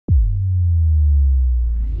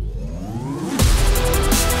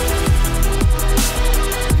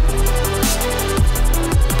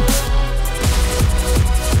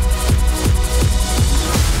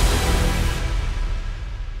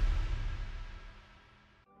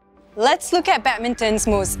Let's look at badminton's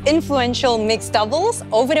most influential mixed doubles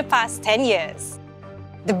over the past 10 years.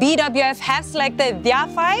 The BWF have selected their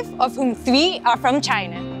 5, of whom 3 are from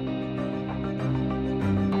China.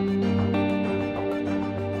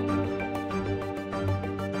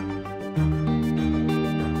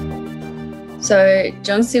 So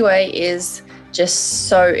Zheng Siwei is just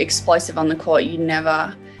so explosive on the court. You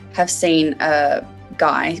never have seen a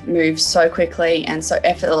guy move so quickly and so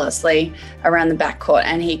effortlessly around the backcourt,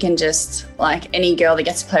 and he can just, like, any girl that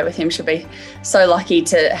gets to play with him should be so lucky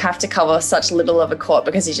to have to cover such little of a court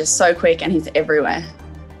because he's just so quick and he's everywhere.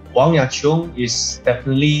 Wang Yachong is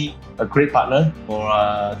definitely a great partner for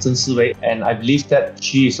Zheng Siwei, and I believe that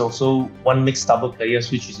she is also one mixed double player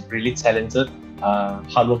which is really talented,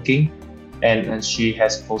 hardworking, and she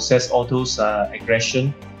has possessed all those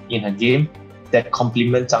aggression in her game that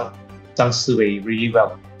complement Zheng Siwei really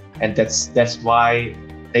well, and that's why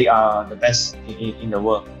they are the best in the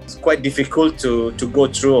world. It's quite difficult to go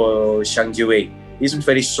through Zheng Siwei. He's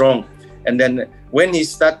very strong, and then when he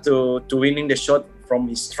start to winning the shot from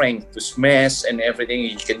his strength to smash and everything,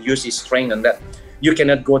 he can use his strength, and that you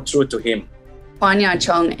cannot go through to him. Wang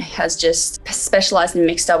Yachong has just specialised in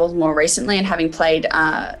mixed doubles more recently, and having played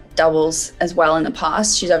doubles as well in the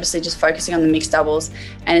past, she's obviously just focusing on the mixed doubles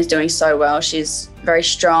and is doing so well. She's very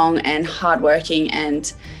strong and hardworking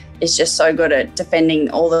and is just so good at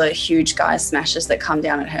defending all the huge guys' smashes that come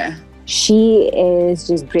down at her. She is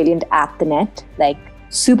just brilliant at the net, like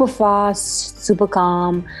super fast, super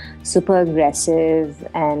calm, super aggressive,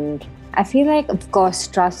 and I feel like, of course,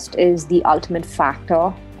 trust is the ultimate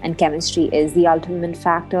factor and chemistry is the ultimate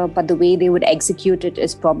factor, but the way they would execute it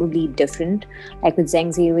is probably different. Like with Zheng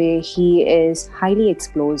Siwei, he is highly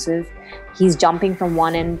explosive. He's jumping from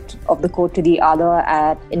one end of the court to the other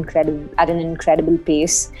at an incredible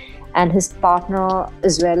pace. And his partner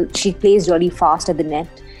as well, she plays really fast at the net,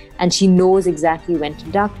 and she knows exactly when to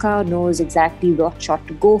duck out, knows exactly what shot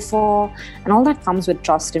to go for, and all that comes with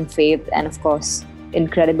trust and faith and, of course,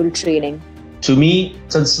 incredible training. To me,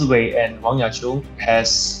 Zheng Siwei and Wang Yachong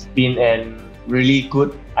has been a really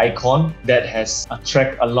good icon that has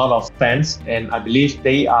attracted a lot of fans, and I believe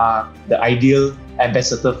they are the ideal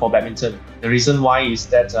ambassador for badminton. The reason why is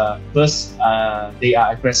that first, they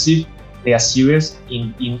are aggressive, they are serious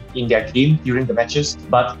in their game during the matches,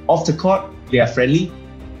 but off the court, they are friendly,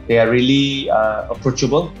 they are really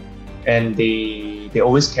approachable, and they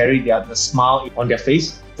always carry the smile on their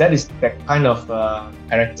face. That is the kind of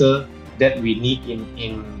character that we need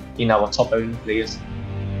in our top badminton players.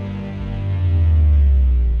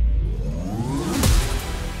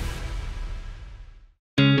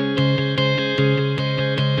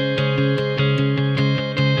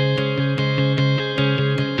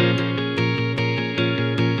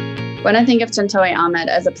 When I think of Tontowi Ahmed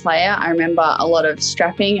as a player, I remember a lot of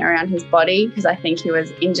strapping around his body because I think he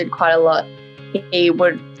was injured quite a lot. He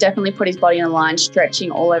would definitely put his body in the line,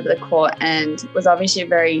 stretching all over the court, and was obviously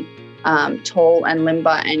very tall and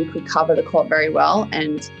limber and could cover the court very well,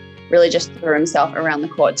 and really just threw himself around the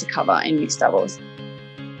court to cover in mixed doubles.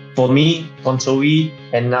 For me, Tontowi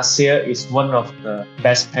and Nadia is one of the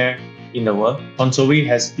best pair in the world. Tontowi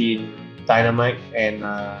has been dynamite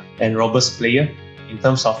and robust player in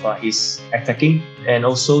terms of his attacking, and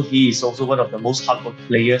also he is also one of the most hardworking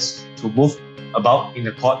players to move about in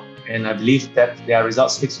the court, and I believe that their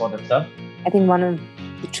results speak for themselves. I think one of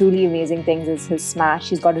the truly amazing things is his smash.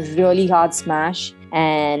 He's got a really hard smash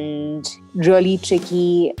and really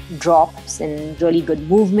tricky drops and really good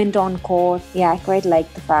movement on court. Yeah, I quite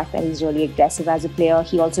like the fact that he's really aggressive as a player.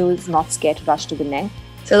 He also is not scared to rush to the net.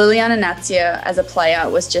 So Liliana Nadia as a player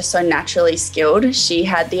was just so naturally skilled. She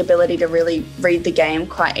had the ability to really read the game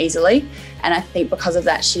quite easily, and I think because of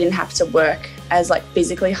that she didn't have to work as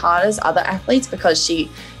physically hard as other athletes because she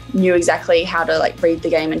knew exactly how to read the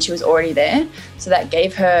game and she was already there. So that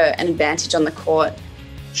gave her an advantage on the court.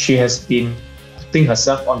 She has been putting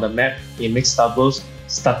herself on the map in mixed doubles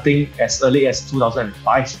starting as early as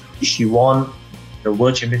 2005. She won the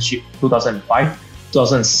World Championship 2005,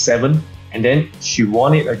 2007, and then she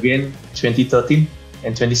won it again 2013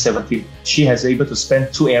 and 2017. She has been able to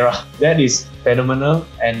span 2 eras. That is phenomenal,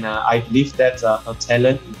 and I believe that her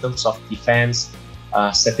talent in terms of defense,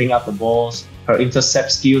 setting up the balls, her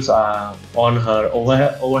intercept skills on her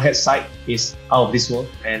overhead side is out of this world,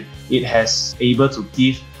 and it has able to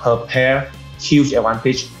give her pair huge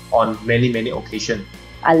advantage on many occasions.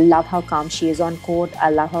 I love how calm she is on court.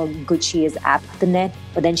 I love how good she is at the net,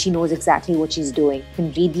 but then she knows exactly what she's doing. She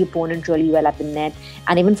can read the opponent really well at the net,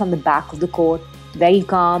 and even from the back of the court, very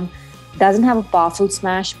calm, doesn't have a powerful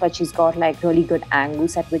smash, but she's got like really good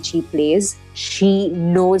angles at which she plays. She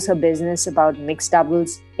knows her business about mixed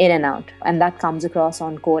doubles in and out, and that comes across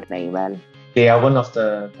on court very well. They are one of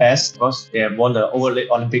the best because they have won the overall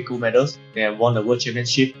Olympic gold medals, they have won the World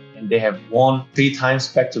Championship, and they have won 3 times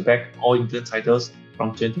back-to-back All England titles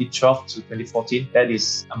from 2012 to 2014. That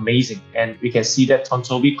is amazing. And we can see that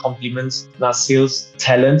Tontowi complements Nasia's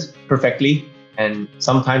talent perfectly. And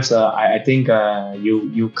sometimes I think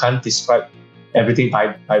you can't describe everything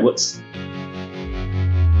by words.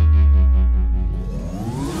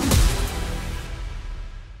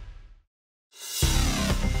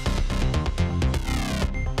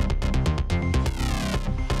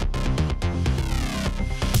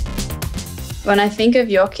 When I think of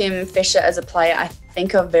Joachim Fischer as a player, I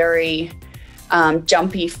think of very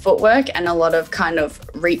jumpy footwork and a lot of kind of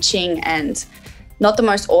reaching and not the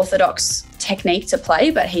most orthodox technique to play,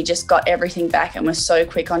 but he just got everything back and was so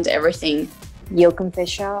quick onto everything. Joachim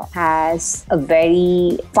Fischer has a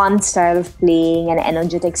very fun style of playing, an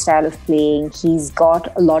energetic style of playing. He's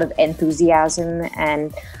got a lot of enthusiasm,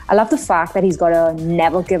 and I love the fact that he's got a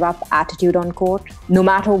never give up attitude on court. No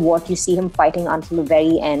matter what, you see him fighting until the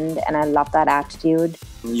very end, and I love that attitude.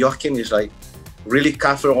 Joachim is like really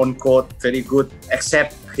tougher on court, very good,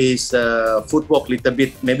 except his footwork a little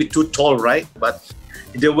bit, maybe too tall, right? But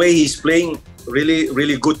the way he's playing,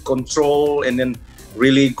 really good control, and then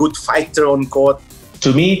really good fighter on court.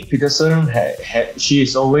 To me, Peterson, she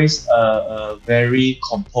is always a very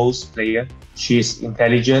composed player. She is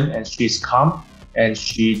intelligent and she is calm, and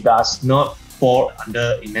she does not fall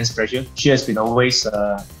under immense pressure. She has been always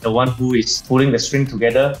the one who is pulling the string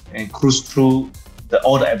together and cruise through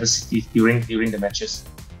all the adversity during the matches.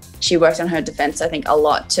 She worked on her defense, I think, a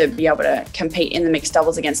lot to be able to compete in the mixed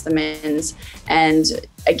doubles against the men's. And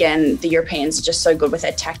again, the Europeans are just so good with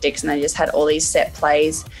their tactics, and they just had all these set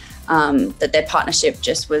plays that their partnership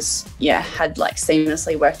just was, had like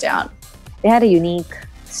seamlessly worked out. They had a unique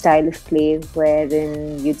style of play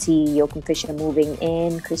wherein you'd see Joachim Fischer moving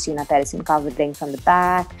in, Christina Pedersen covering from the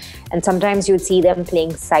back, and sometimes you'd see them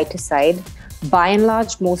playing side to side. By and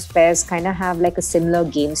large, most pairs kind of have like a similar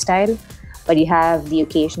game style, but you have the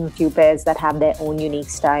occasional few pairs that have their own unique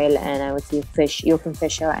style, and I would say Joachim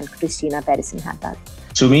Fischer and Christina Pedersen had that.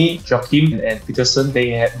 To me, Joachim and Peterson,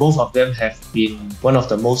 both of them have been one of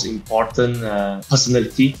the most important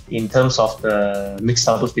personality in terms of the mixed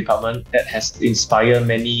doubles department that has inspired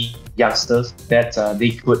many youngsters that they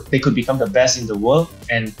could become the best in the world,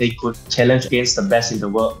 and they could challenge against the best in the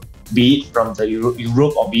world, be it from the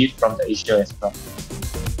Europe or be it from the Asia as well.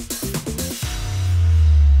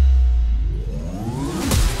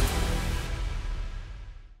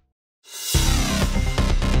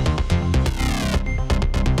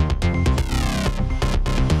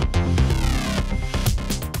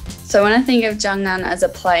 So when I think of Jungnan as a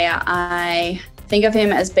player, I think of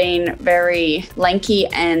him as being very lanky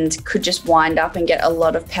and could just wind up and get a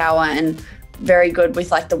lot of power, and very good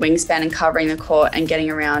with like the wingspan and covering the court and getting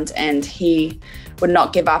around, and he would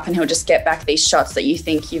not give up, and he'll just get back these shots that you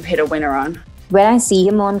think you've hit a winner on. When I see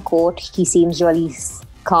him on court, he seems really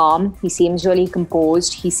calm, he seems really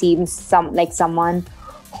composed, he seems like someone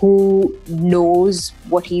who knows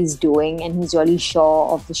what he's doing, and he's really sure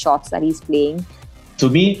of the shots that he's playing. To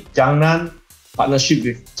me, Jungnan partnership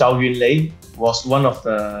with Zhao Yunlei was one of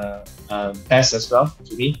the best as well.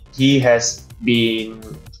 To me, he has been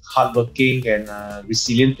hardworking and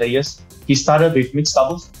resilient players. He started with mixed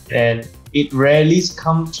doubles, and it rarely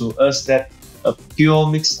comes to us that a pure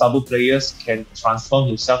mixed double players can transform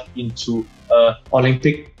himself into an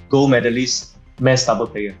Olympic gold medalist men's double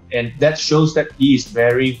player, and that shows that he is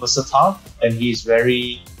very versatile, and he's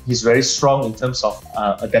very strong in terms of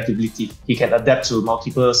adaptability. He can adapt to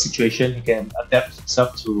multiple situations. He can adapt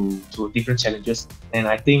himself to different challenges. And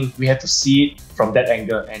I think we have to see it from that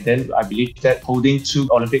angle. And then I believe that holding 2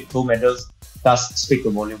 Olympic gold medals does speak the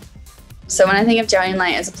volume. So when I think of Zhao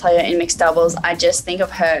Yunlei as a player in mixed doubles, I just think of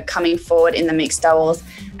her coming forward in the mixed doubles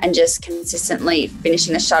and just consistently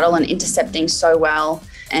finishing the shuttle and intercepting so well.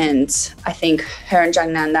 And I think her and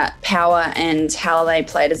Jungnan, that power and how they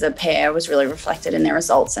played as a pair was really reflected in their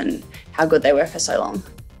results and how good they were for so long.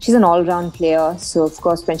 She's an all-round player, so of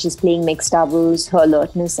course when she's playing mixed doubles, her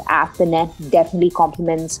alertness at the net definitely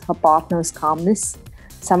complements her partner's calmness.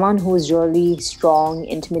 Someone who's really strong,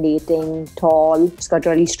 intimidating, tall, she's got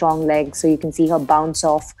really strong legs, so you can see her bounce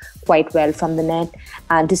off quite well from the net,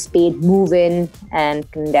 anticipate, move in, and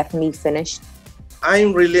can definitely finish. I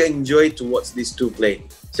really enjoy to watch these two play.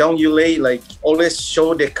 Zhao Yunlei always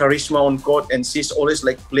show their charisma on court, and she's always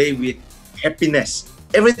play with happiness.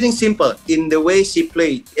 Everything simple. In the way she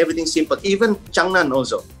played, everything simple. Even Changnan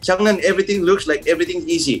also. Changnan, everything looks like everything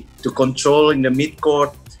easy to control in the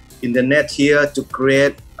mid-court, in the net here, to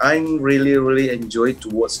create. I'm really enjoyed to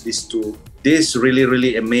watch these two. This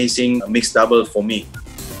really amazing mixed double for me.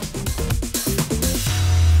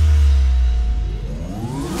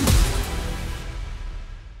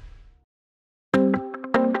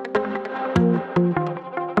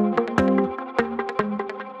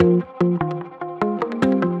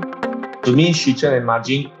 To me, Kishlan and Ma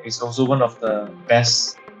Jing is also one of the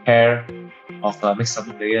best pair of mixed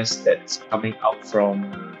double players that's coming out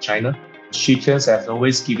from China. Kishlan has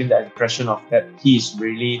always given the impression of that he is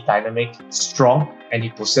really dynamic, strong, and he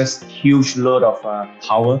possesses huge load of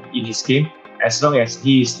power in his game. As long as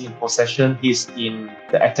he is in possession, he's in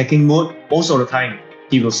the attacking mode, most of the time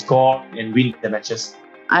he will score and win the matches.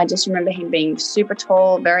 I just remember him being super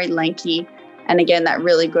tall, very lanky, and again, that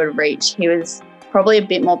really good reach. He was probably a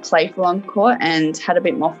bit more playful on court and had a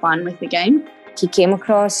bit more fun with the game. He came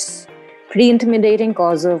across pretty intimidating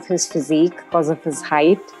because of his physique, because of his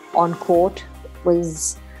height. On court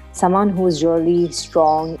was someone who was really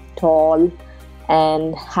strong, tall,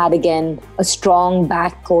 and had again a strong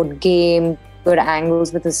backcourt game, good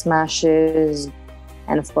angles with his smashes,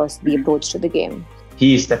 and of course the approach to the game.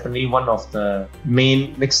 He is definitely one of the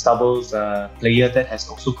main mixed doubles player that has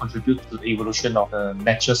also contributed to the evolution of the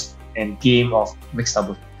matches and game of mixed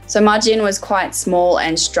doubles. So Ma Jing was quite small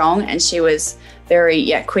and strong, and she was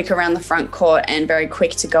very quick around the front court and very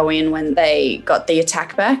quick to go in when they got the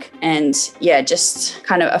attack back. And just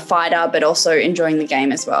kind of a fighter, but also enjoying the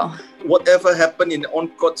game as well. Whatever happened in the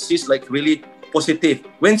on-court, she's like really positive.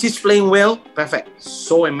 When she's playing well, perfect.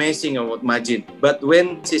 So amazing about Ma Jing. But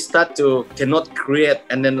when she start to cannot create,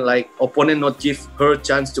 and then like opponent not give her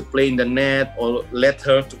chance to play in the net or let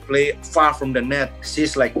her to play far from the net,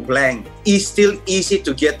 she's like blank. It's still easy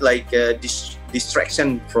to get like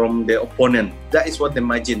distraction from the opponent. That is what the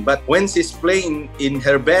Ma Jing. But when she's playing in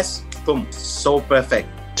her best, boom, so perfect.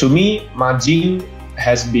 To me, Ma Jing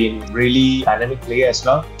has been really dynamic player as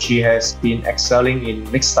well. She has been excelling in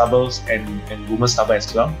mixed doubles and women's double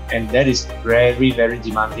as well. And that is very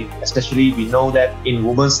demanding. Especially we know that in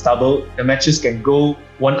women's double, the matches can go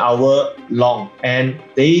 1 hour long and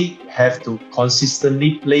they have to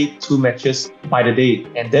consistently play 2 matches by the day.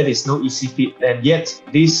 And that is no easy feat. And yet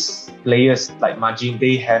these players like Ma Jing,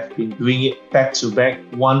 they have been doing it back to back,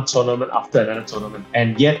 one tournament after another tournament.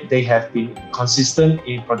 And yet they have been consistent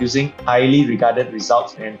in producing highly regarded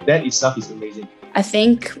results. And that itself is amazing. I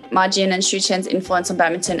think Ma Jing and Kishlan's influence on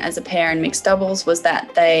badminton as a pair in mixed doubles was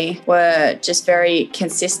that they were just very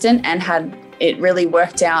consistent and had it really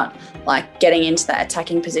worked out, like getting into that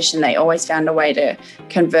attacking position. They always found a way to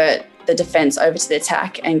convert the defense over to the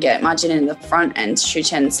attack and get Ma Jing in the front and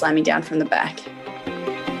Kishlan slamming down from the back.